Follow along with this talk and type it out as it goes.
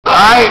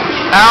Alright,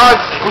 Alex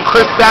and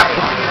Chris,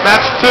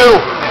 match 2.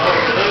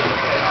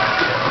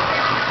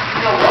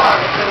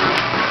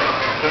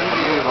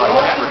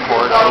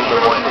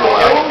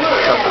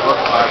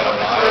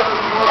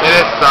 It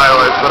is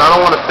sideways, but I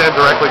don't want to stand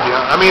directly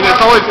behind. I mean, it's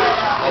always,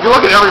 if you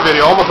look at every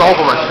video, almost all of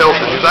them are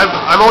tilted. Because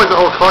I'm always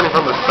recording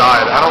from the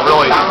side. I don't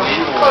really...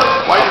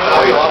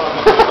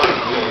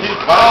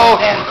 Oh,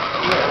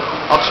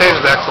 I'll change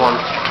the next one.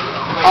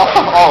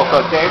 Oh,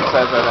 so James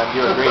says that and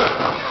you agree.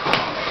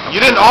 You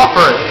didn't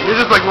offer it. You're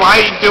just like,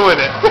 why are you doing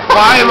it?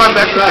 Why am I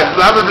Mexican?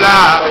 Blah, blah,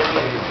 blah.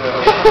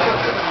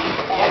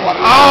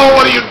 Oh,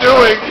 what are you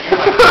doing?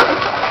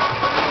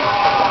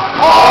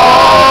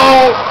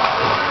 Oh!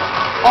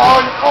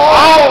 Oh!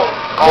 Oh!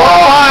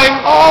 Flying!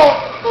 Oh!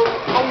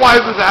 Why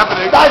is this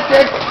happening? Oh!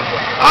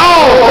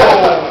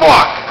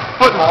 Fuck!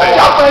 Foot in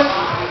face.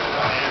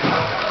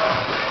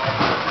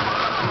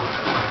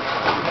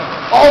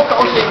 Oh,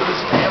 go shake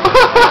this man.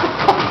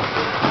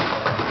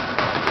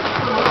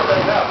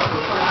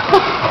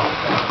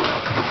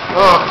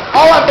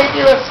 Oh,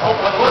 ambiguous. Oh!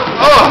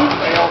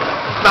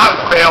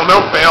 Not fail,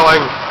 no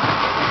failing.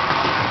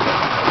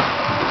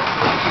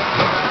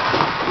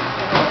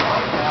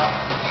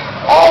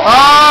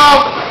 Oh!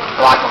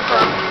 Block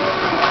confirmed.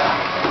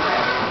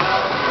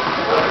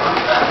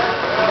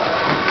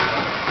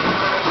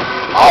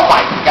 Oh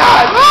my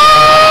God!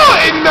 Oh!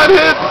 89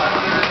 hits!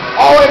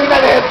 Oh,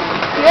 89 hits!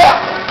 Yeah!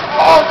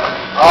 Oh!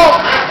 Oh!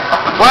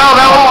 Well,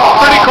 that was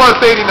pretty close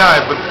to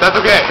 89, but that's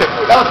okay.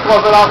 That was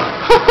close enough.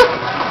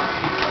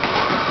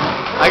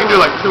 I can do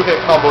like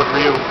 2-hit combos for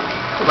you.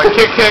 Like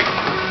kick,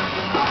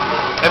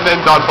 and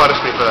then Don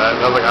punished me for that. And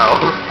I was like, oh.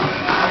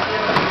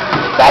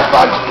 That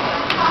punch!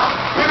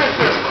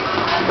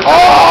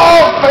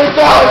 Oh!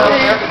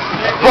 Fatality!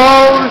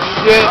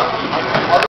 Bullshit!